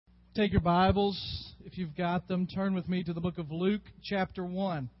Take your Bibles, if you've got them, turn with me to the book of Luke, chapter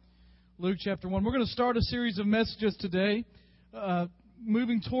 1. Luke, chapter 1. We're going to start a series of messages today,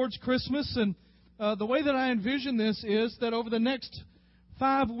 moving towards Christmas. And the way that I envision this is that over the next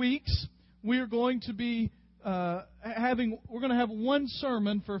 5 weeks, we are going to be we're going to have one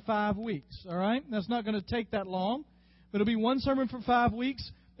sermon for 5 weeks, all right? That's not going to take that long, but it'll be one sermon for 5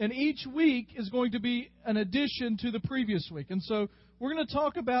 weeks, and each week is going to be an addition to the previous week. And so we're going to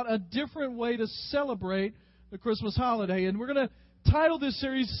talk about a different way to celebrate the Christmas holiday, and we're going to title this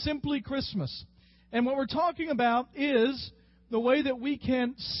series Simply Christmas. And what we're talking about is the way that we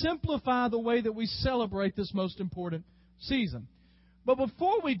can simplify the way that we celebrate this most important season. But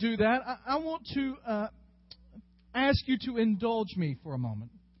before we do that, I want to ask you to indulge me for a moment.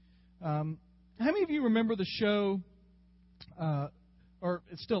 How many of you remember the show, or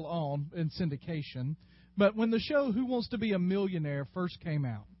it's still on in syndication, but when the show Who Wants to Be a Millionaire first came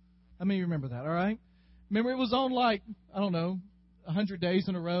out? How many of you remember that, all right? Remember, it was on 100 days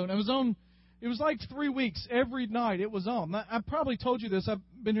in a row. And it was like 3 weeks every night it was on. I probably told you this. I've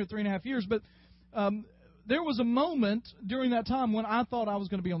been here 3.5 years, but there was a moment during that time when I thought I was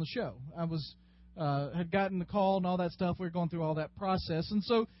going to be on the show. I had gotten the call and all that stuff. We were going through all that process. And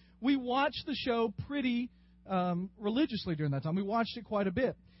so we watched the show pretty religiously during that time. We watched it quite a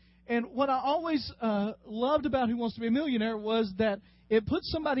bit. And what I always loved about Who Wants to Be a Millionaire was that it put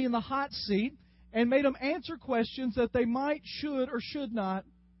somebody in the hot seat and made them answer questions that they might, should, or should not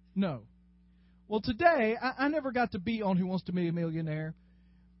know. Well, today, I never got to be on Who Wants to Be a Millionaire,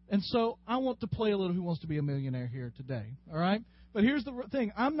 and so I want to play a little Who Wants to Be a Millionaire here today, all right? But here's the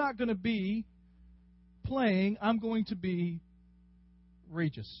thing. I'm not going to be playing. I'm going to be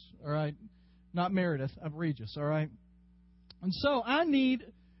Regis, all right? Not Meredith. I'm Regis, all right? And so I need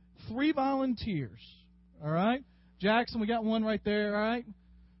 3 volunteers, all right? Jackson, we got one right there, all right?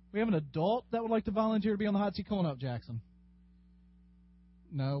 We have an adult that would like to volunteer to be on the hot seat. Come on up, Jackson.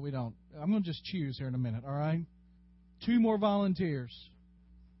 No, we don't. I'm going to just choose here in a minute, all right? 2 more volunteers.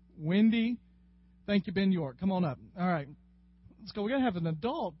 Wendy, thank you, Ben York. Come on up. All right. Let's go. We're going to have an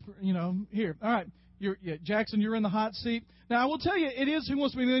adult, here. All right. Jackson, you're in the hot seat. Now, I will tell you, it is Who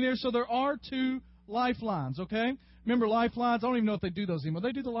Wants to Be a Millionaire, so there are 2 lifelines, okay? Remember lifelines? I don't even know if they do those anymore.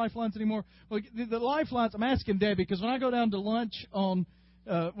 They do the lifelines anymore? Well, the lifelines, I'm asking Debbie, because when I go down to lunch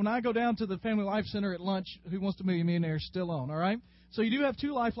when I go down to the Family Life Center at lunch, Who Wants to Be a Millionaire is still on, all right? So you do have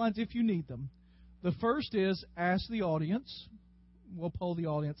 2 lifelines if you need them. The first is ask the audience. We'll poll the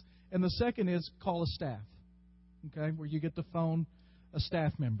audience. And the second is call a staff, okay, where you get to phone a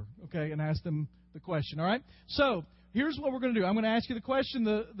staff member, okay, and ask them the question, all right? So here's what we're going to do. I'm going to ask you the question.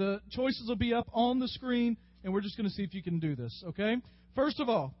 The choices will be up on the screen, and we're just going to see if you can do this, okay? First of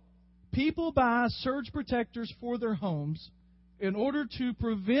all, people buy surge protectors for their homes in order to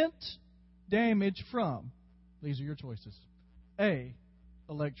prevent damage from, these are your choices, A,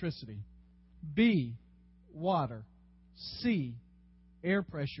 electricity, B, water, C, air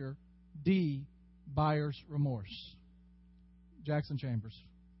pressure, D, buyer's remorse. Jackson Chambers,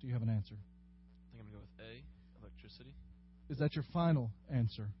 do you have an answer? I think I'm going to go with A, electricity. Is that your final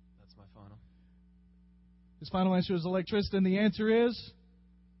answer? That's my final. His final answer is electricity, and the answer is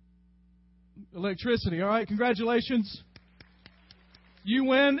electricity. All right, congratulations. You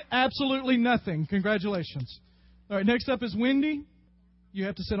win absolutely nothing. Congratulations. All right, next up is Wendy. You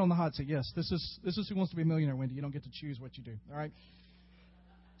have to sit on the hot seat. Yes, this is Who Wants to Be a Millionaire, Wendy. You don't get to choose what you do. All right.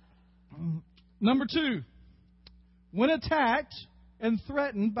 Number 2. When attacked and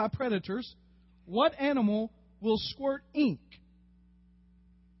threatened by predators, what animal will squirt ink?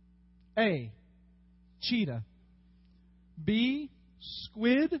 A, cheetah. B,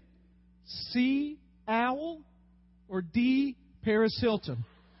 squid. C, owl. Or D, Paris Hilton.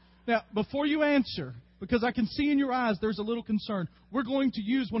 Now, before you answer, because I can see in your eyes there's a little concern, we're going to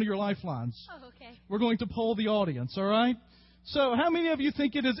use one of your lifelines. Oh, okay. We're going to poll the audience, all right? So, how many of you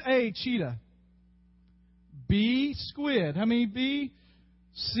think it is A, cheetah? B, squid. How many B?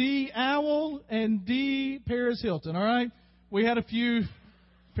 C, owl. And D, Paris Hilton, all right? We had a few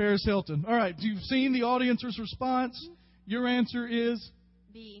Paris Hilton. All right, you've seen the audience's response. Your answer is?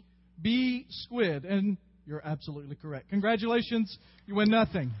 B. B, squid. And you're absolutely correct. Congratulations. You win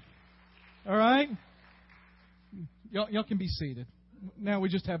nothing. All right? Y'all can be seated. Now we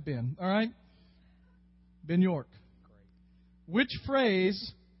just have Ben. All right? Ben York. Great. Which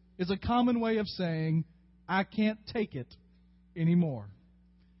phrase is a common way of saying, I can't take it anymore?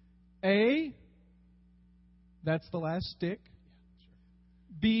 A, that's the last stick.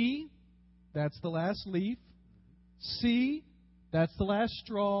 B, that's the last leaf. C, that's the last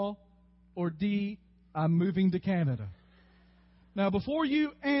straw. Or D, I'm moving to Canada. Now, before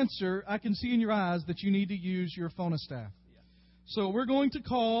you answer, I can see in your eyes that you need to use your phonostaph. So we're going to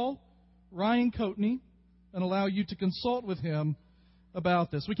call Ryan Coatney and allow you to consult with him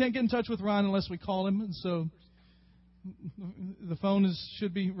about this. We can't get in touch with Ryan unless we call him, and so the phone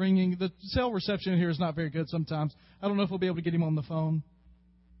should be ringing. The cell reception here is not very good sometimes. I don't know if we'll be able to get him on the phone.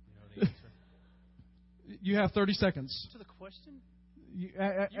 You know the answer. You have 30 seconds. To the question? You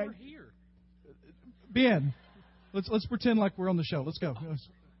were here. Ben, let's pretend like we're on the show. Let's go.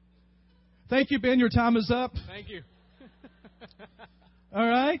 Thank you, Ben. Your time is up. Thank you. All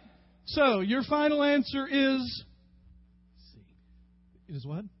right. So your final answer is C. It is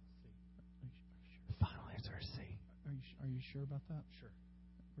what? The final answer is C. Are you sure about that? Sure.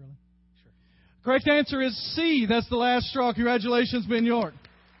 Really? Sure. Correct answer is C. That's the last straw. Congratulations, Ben York.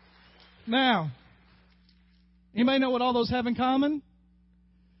 Now, anybody know what all those have in common?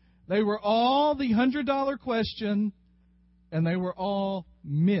 They were all the $100 question, and they were all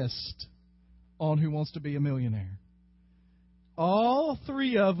missed on Who Wants to Be a Millionaire. All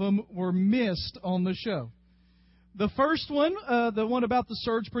three of them were missed on the show. The first one, the one about the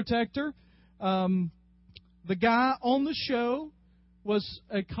surge protector, the guy on the show was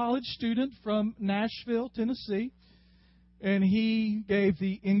a college student from Nashville, Tennessee, and he gave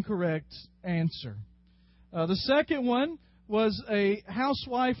the incorrect answer. The second one was a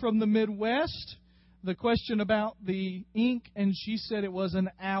housewife from the Midwest. The question about the ink, and she said it was an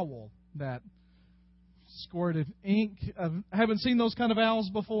owl that squirted ink. I haven't seen those kind of owls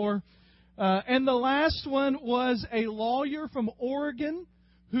before. And the last one was a lawyer from Oregon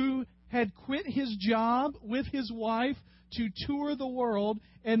who had quit his job with his wife to tour the world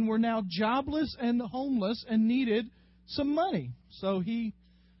and were now jobless and homeless and needed some money. So he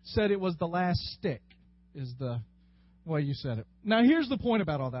said it was the last stick, is the way you said it. Now, here's the point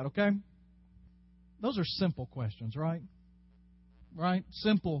about all that, okay? Those are simple questions, right? Right?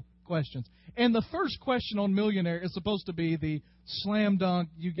 Simple questions. And the first question on Millionaire is supposed to be the slam dunk,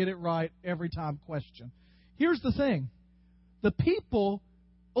 you get it right every time question. Here's the thing. The people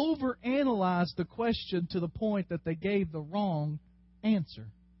overanalyzed the question to the point that they gave the wrong answer.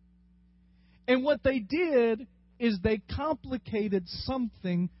 And what they did is they complicated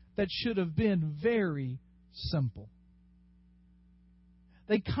something that should have been very simple.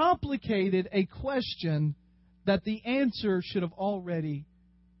 They complicated a question that the answer should have already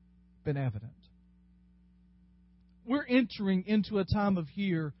been evident. We're entering into a time of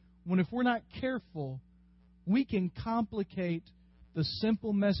year when if we're not careful, we can complicate the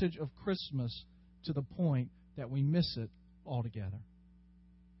simple message of Christmas to the point that we miss it altogether.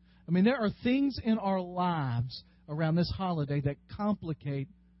 I mean, there are things in our lives around this holiday that complicate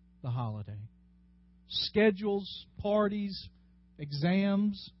the holiday. Schedules, parties,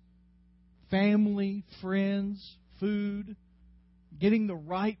 exams, family, friends, food, getting the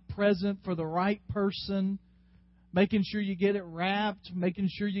right present for the right person, making sure you get it wrapped, making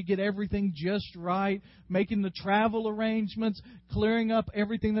sure you get everything just right, making the travel arrangements, clearing up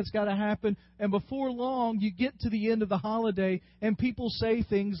everything that's got to happen. And before long, you get to the end of the holiday and people say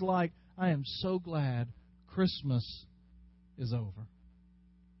things like, I am so glad Christmas is over.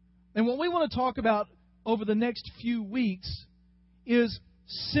 And what we want to talk about over the next few weeks is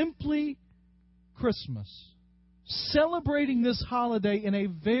simply Christmas. Celebrating this holiday in a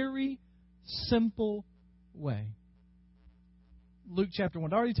very simple way. Luke chapter 1.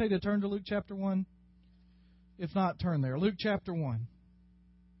 Did I already tell you to turn to Luke chapter 1? If not, turn there. Luke chapter 1.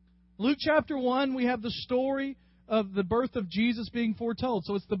 Luke chapter 1, we have the story of the birth of Jesus being foretold.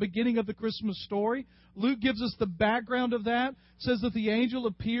 So it's the beginning of the Christmas story. Luke gives us the background of that. It says that the angel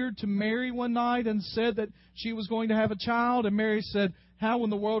appeared to Mary one night and said that she was going to have a child. And Mary said, how in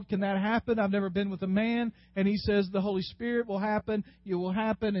the world can that happen? I've never been with a man. And he says, the Holy Spirit will happen. It will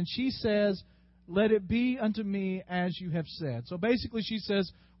happen. And she says, let it be unto me as you have said. So basically she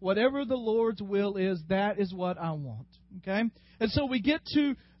says, whatever the Lord's will is, that is what I want. Okay? And so we get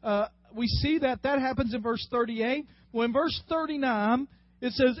to, we see that happens in verse 38. Well, in verse 39,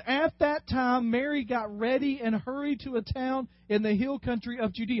 it says, at that time Mary got ready and hurried to a town in the hill country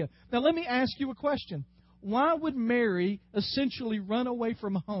of Judea. Now let me ask you a question. Why would Mary essentially run away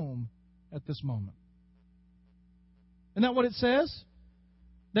from home at this moment? Isn't that what it says?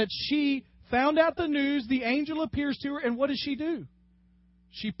 That she found out the news, the angel appears to her, and what does she do?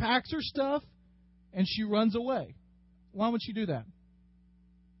 She packs her stuff and she runs away. Why would she do that?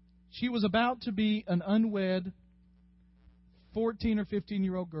 She was about to be an unwed 14 or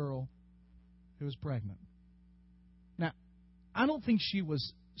 15-year-old girl who was pregnant. Now, I don't think she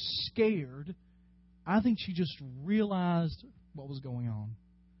was scared. I think she just realized what was going on.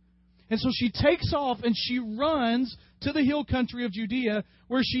 And so she takes off and she runs to the hill country of Judea,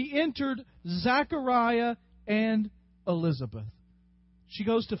 where she entered Zachariah and Elizabeth. She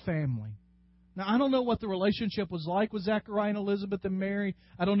goes to family. Now, I don't know what the relationship was like with Zachariah and Elizabeth and Mary.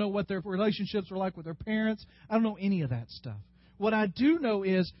 I don't know what their relationships were like with their parents. I don't know any of that stuff. What I do know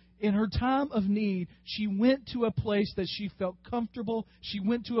is, in her time of need, she went to a place that she felt comfortable. She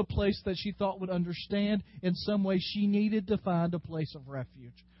went to a place that she thought would understand in some way. She needed to find a place of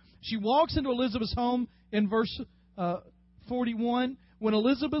refuge. She walks into Elizabeth's home in verse 41. When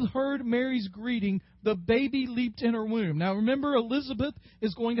Elizabeth heard Mary's greeting, the baby leaped in her womb. Now remember, Elizabeth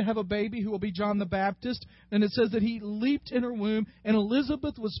is going to have a baby who will be John the Baptist. And it says that he leaped in her womb, and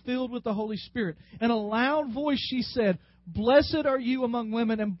Elizabeth was filled with the Holy Spirit. In a loud voice she said, "Blessed are you among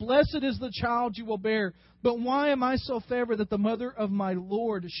women, and blessed is the child you will bear. But why am I so favored that the mother of my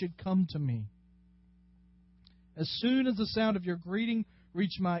Lord should come to me? As soon as the sound of your greeting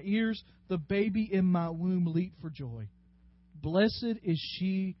reached my ears, the baby in my womb leaped for joy. Blessed is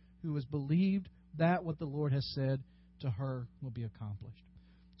she who has believed that what the Lord has said to her will be accomplished."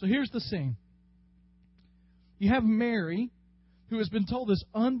 So here's the scene. You have Mary, who has been told this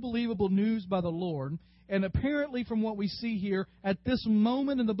unbelievable news by the Lord. And apparently, from what we see here, at this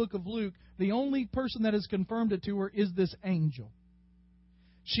moment in the book of Luke, the only person that has confirmed it to her is this angel.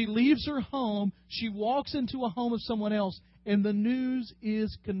 She leaves her home, she walks into a home of someone else, and the news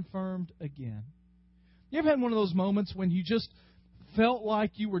is confirmed again. You ever had one of those moments when you just felt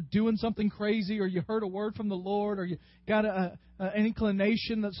like you were doing something crazy, or you heard a word from the Lord, or you got an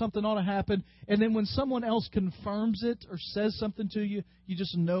inclination that something ought to happen, and then when someone else confirms it or says something to you, you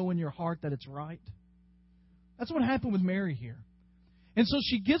just know in your heart that it's right? That's what happened with Mary here. And so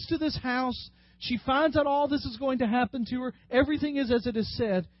she gets to this house. She finds out all this is going to happen to her. Everything is as it is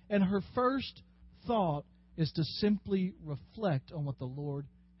said. And her first thought is to simply reflect on what the Lord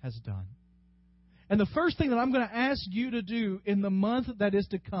has done. And the first thing that I'm going to ask you to do in the month that is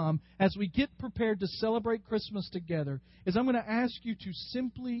to come, as we get prepared to celebrate Christmas together, is I'm going to ask you to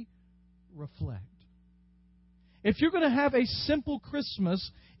simply reflect. If you're going to have a simple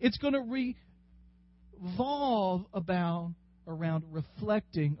Christmas, it's going to revolve around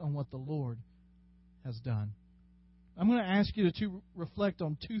reflecting on what the Lord has done. I'm going to ask you to reflect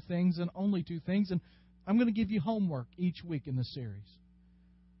on two things, and only two things, and I'm going to give you homework each week in the series.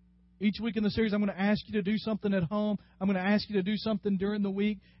 Each week in the series, I'm going to ask you to do something at home. I'm going to ask you to do something during the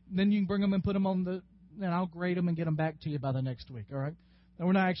week. Then you can bring them and put them on and I'll grade them and get them back to you by the next week, all right? Now,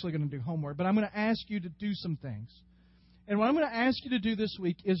 we're not actually going to do homework, but I'm going to ask you to do some things. And what I'm going to ask you to do this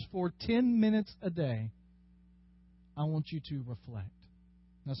week is, for 10 minutes a day, I want you to reflect.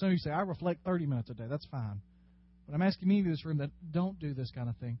 Now, some of you say, I reflect 30 minutes a day. That's fine. But I'm asking me in this room that don't do this kind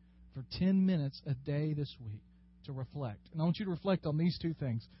of thing for 10 minutes a day this week to reflect. And I want you to reflect on these two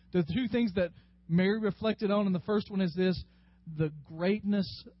things. The two things that Mary reflected on, and the first one is this: the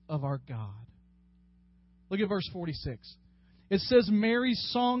greatness of our God. Look at verse 46. It says Mary's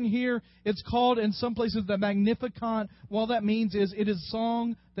song here. It's called in some places the Magnificat. All that means is it is a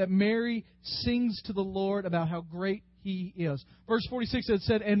song that Mary sings to the Lord about how great He is. Verse 46, it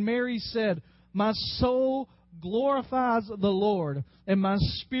said, "And Mary said, my soul glorifies the Lord, and my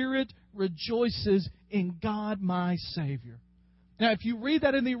spirit rejoices in God my Savior." Now, if you read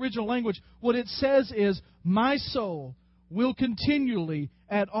that in the original language, what it says is, my soul will continually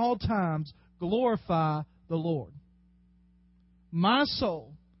at all times glorify the Lord. My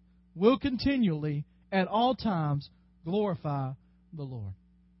soul will continually at all times glorify the Lord.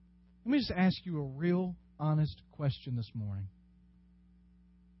 Let me just ask you a real honest question this morning.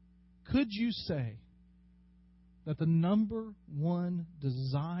 Could you say that the number one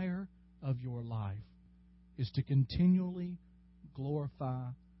desire of your life is to continually glorify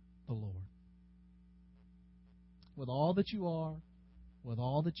the Lord? With all that you are, with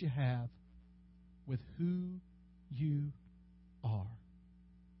all that you have, with who you are.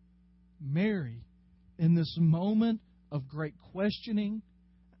 Mary, in this moment of great questioning,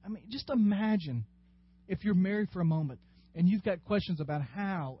 just imagine if you're married for a moment and you've got questions about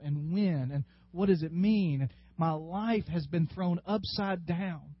how and when and what does it mean. My life has been thrown upside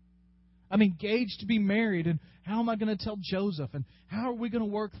down. I'm engaged to be married, and how am I going to tell Joseph? And how are we going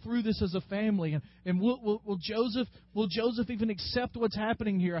to work through this as a family? And will Joseph even accept what's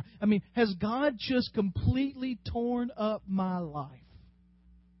happening here? Has God just completely torn up my life?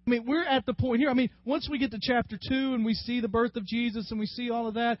 We're at the point here. Once we get to chapter 2 and we see the birth of Jesus and we see all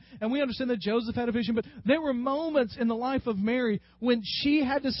of that, and we understand that Joseph had a vision, but there were moments in the life of Mary when she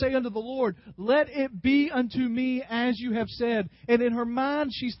had to say unto the Lord, "Let it be unto me as you have said." And in her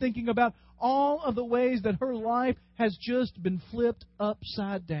mind, she's thinking about all of the ways that her life has just been flipped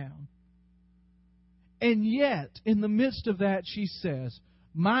upside down. And yet, in the midst of that, she says,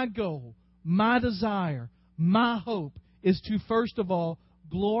 my goal, my desire, my hope is to, first of all,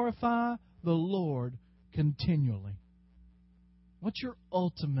 glorify the Lord continually. What's your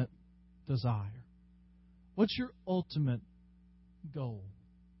ultimate desire? What's your ultimate goal?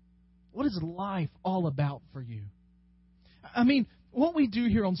 What is life all about for you? I mean, what we do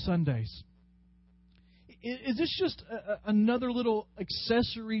here on Sundays, is this just another little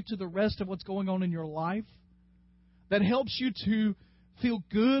accessory to the rest of what's going on in your life that helps you to feel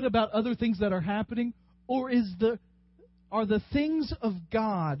good about other things that are happening? Or are the things of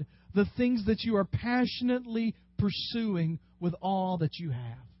God the things that you are passionately pursuing with all that you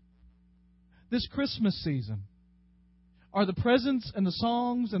have? This Christmas season, are the presents and the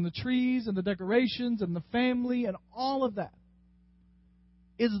songs and the trees and the decorations and the family and all of that,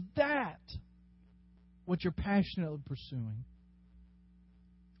 is that what you're passionately pursuing?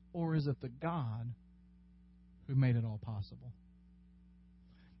 Or is it the God who made it all possible?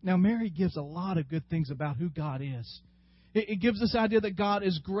 Now, Mary gives a lot of good things about who God is. It gives this idea that God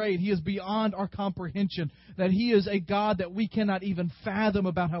is great. He is beyond our comprehension. That He is a God that we cannot even fathom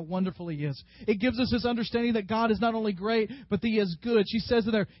about how wonderful He is. It gives us this understanding that God is not only great, but that He is good. She says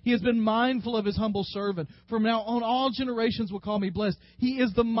there, He has been mindful of His humble servant. From now on, all generations will call me blessed. He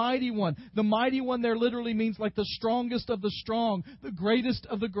is the mighty one. The mighty one there literally means like the strongest of the strong, the greatest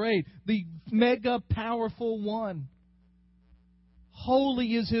of the great, the mega powerful one.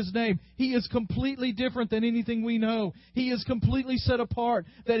 Holy is His name. He is completely different than anything we know. He is completely set apart.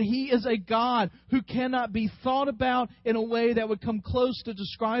 That He is a God who cannot be thought about in a way that would come close to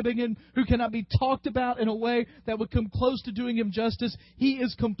describing Him, who cannot be talked about in a way that would come close to doing Him justice. He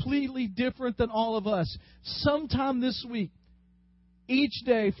is completely different than all of us. Sometime this week, each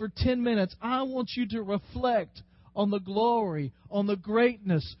day for 10 minutes, I want you to reflect on the glory, on the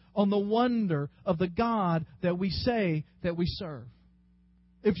greatness, on the wonder of the God that we say that we serve.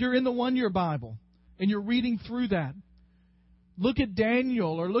 If you're in the one-year Bible and you're reading through that, look at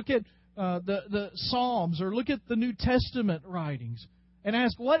Daniel or look at the Psalms or look at the New Testament writings and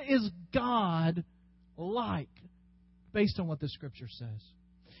ask, what is God like based on what the Scripture says?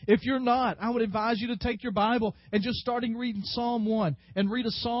 If you're not, I would advise you to take your Bible and just starting reading Psalm 1 and read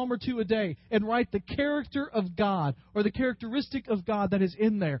a psalm or two a day and write the character of God or the characteristic of God that is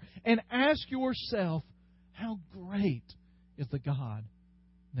in there and ask yourself, how great is the God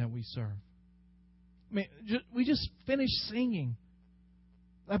that we serve? I mean, we just finished singing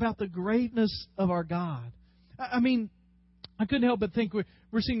about the greatness of our God. I mean, I couldn't help but think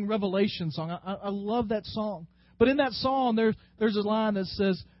we're singing Revelation song. I love that song. But in that song, there's a line that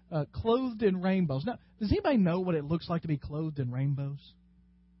says, clothed in rainbows. Now, does anybody know what it looks like to be clothed in rainbows?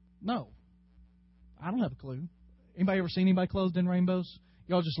 No. I don't have a clue. Anybody ever seen anybody clothed in rainbows?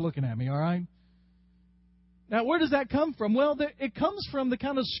 Y'all just looking at me, all right? Now, where does that come from? Well, it comes from the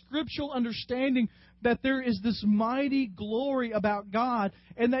kind of scriptural understanding that there is this mighty glory about God,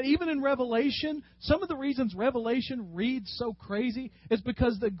 and that even in Revelation, some of the reasons Revelation reads so crazy is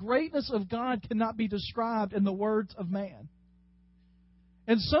because the greatness of God cannot be described in the words of man.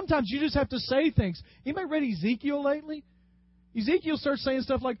 And sometimes you just have to say things. Anybody read Ezekiel lately? Ezekiel starts saying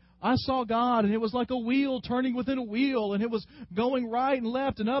stuff like, I saw God, and it was like a wheel turning within a wheel, and it was going right and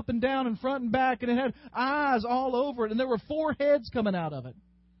left and up and down and front and back, and it had eyes all over it, and there were 4 heads coming out of it.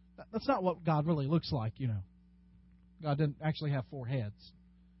 That's not what God really looks like, you know. God didn't actually have 4 heads.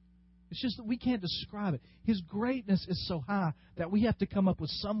 It's just that we can't describe it. His greatness is so high that we have to come up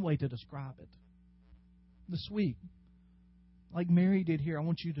with some way to describe it. This week, like Mary did here, I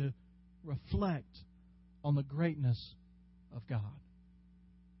want you to reflect on the greatness of God.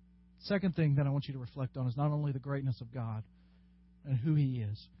 Second thing that I want you to reflect on is not only the greatness of God and who He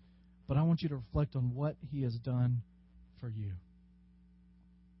is, but I want you to reflect on what He has done for you.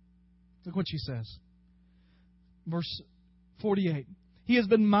 Look what she says. Verse 48. He has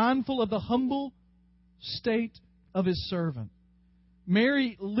been mindful of the humble state of His servant.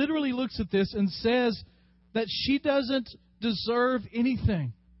 Mary literally looks at this and says that she doesn't deserve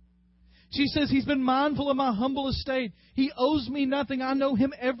anything. She says, He's been mindful of my humble estate. He owes me nothing. I know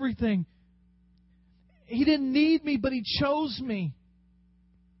Him everything. He didn't need me, but He chose me.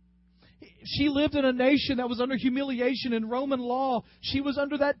 She lived in a nation that was under humiliation in Roman law. She was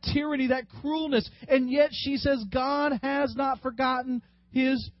under that tyranny, that cruelness. And yet she says, God has not forgotten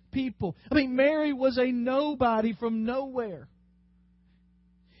His people. I mean, Mary was a nobody from nowhere.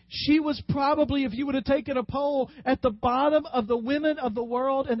 She was probably, if you would have taken a poll, at the bottom of the women of the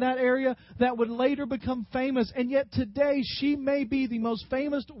world in that area that would later become famous. And yet today, she may be the most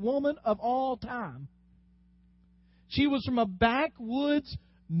famous woman of all time. She was from a backwoods,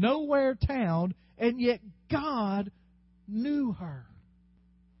 nowhere town, And yet God knew her.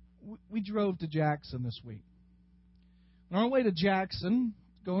 We drove to Jackson this week. On our way to Jackson,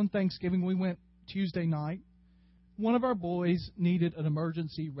 going Thanksgiving, we went Tuesday night. One of our boys needed an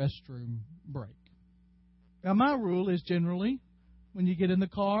emergency restroom break. Now, my rule is generally, when you get in the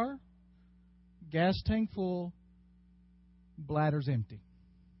car, gas tank full, bladder's empty.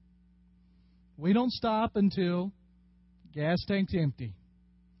 We don't stop until gas tank's empty.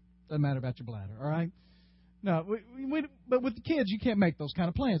 Doesn't matter about your bladder, all right? No, but with the kids, you can't make those kind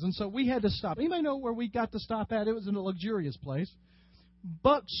of plans. And so we had to stop. Anybody know where we got to stop at? It was in a luxurious place.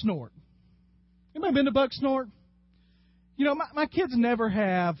 Bucksnort. Anybody been to Bucksnort? You know, my kids never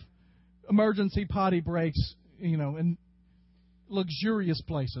have emergency potty breaks, you know, in luxurious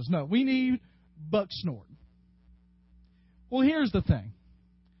places. No, we need Bucksnort. Well, here's the thing.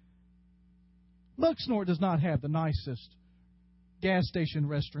 Bucksnort does not have the nicest gas station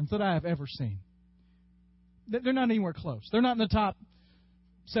restrooms that I have ever seen. They're not anywhere close. They're not in the top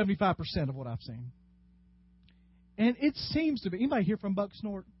 75% of what I've seen. And it seems to be... Anybody here from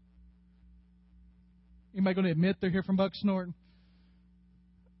Bucksnort? Anybody going to admit they're here from Bucksnort?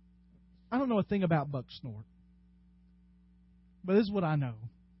 I don't know a thing about Bucksnort. But this is what I know.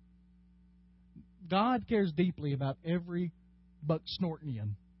 God cares deeply about every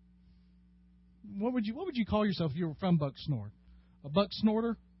Bucksnortian. What would you call yourself if you were from Bucksnort? A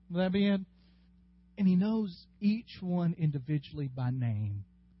Bucksnorter? Would that be it? And He knows each one individually by name.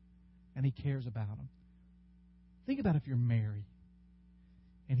 And He cares about them. Think about if you're married.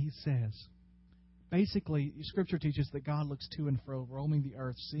 And He says, basically, Scripture teaches that God looks to and fro, roaming the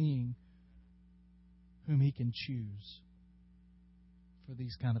earth, seeing whom He can choose for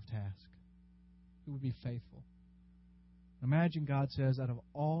these kind of tasks. Who would be faithful. Imagine God says, out of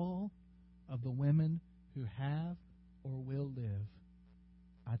all of the women who have or will live,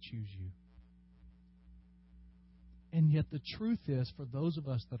 I choose you. And yet the truth is, for those of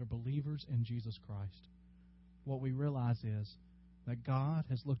us that are believers in Jesus Christ, what we realize is that God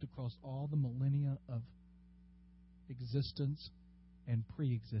has looked across all the millennia of existence and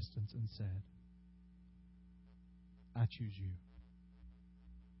pre-existence and said, I choose you.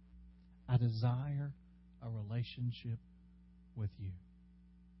 I desire a relationship with you.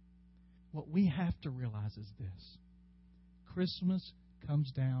 What we have to realize is this. Christmas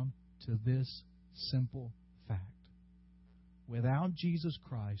comes down to this simple fact. Without Jesus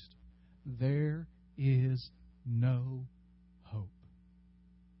Christ, there is no hope.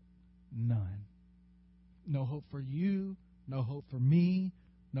 None. No hope for you, no hope for me,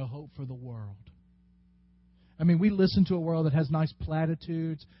 no hope for the world. I mean, we listen to a world that has nice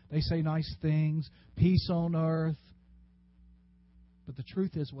platitudes. They say nice things. Peace on earth. But the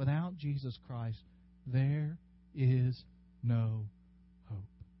truth is, without Jesus Christ, there is no hope.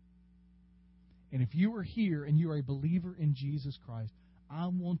 And if you are here and you are a believer in Jesus Christ, I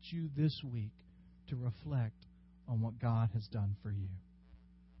want you this week to reflect on what God has done for you.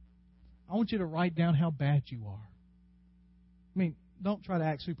 I want you to write down how bad you are. I mean, don't try to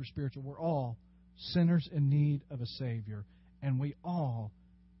act super spiritual. We're all sinners in need of a Savior, and we all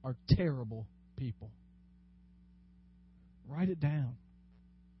are terrible people. Write it down.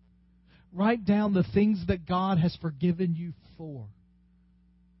 Write down the things that God has forgiven you for.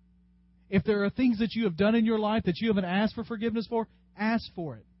 If there are things that you have done in your life that you haven't asked for forgiveness for, ask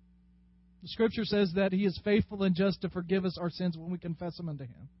for it. The Scripture says that He is faithful and just to forgive us our sins when we confess them unto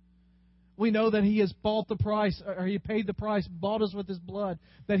Him. We know that He has bought the price, or He paid the price, bought us with His blood,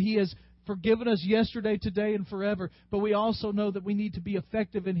 that He has forgiven us yesterday, today, and forever. But we also know that we need to be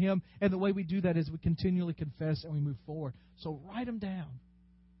effective in Him, and the way we do that is we continually confess and we move forward. So write them down.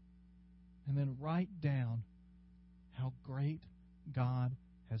 And then write down how great God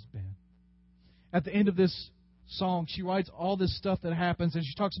has been. At the end of this song, she writes all this stuff that happens, and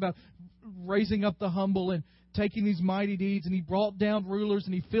she talks about raising up the humble and taking these mighty deeds, and He brought down rulers,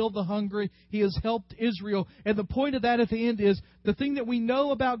 and He filled the hungry. He has helped Israel. And the point of that at the end is, the thing that we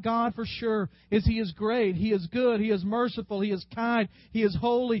know about God for sure is He is great, He is good, He is merciful, He is kind, He is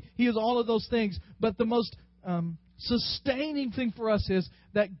holy, He is all of those things. But the most sustaining thing for us is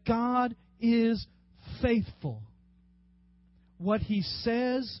that God is faithful. What He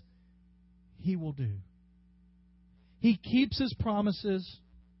says, He will do. He keeps His promises,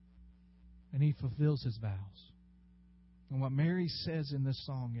 and He fulfills His vows. And what Mary says in this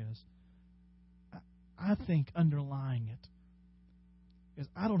song is, I think underlying it is,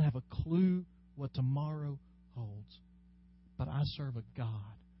 I don't have a clue what tomorrow holds, but I serve a God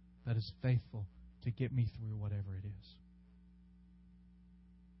that is faithful to get me through whatever it is.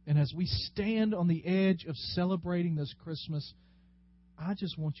 And as we stand on the edge of celebrating this Christmas, I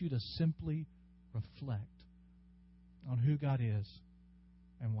just want you to simply reflect on who God is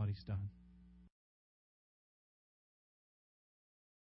and what He's done.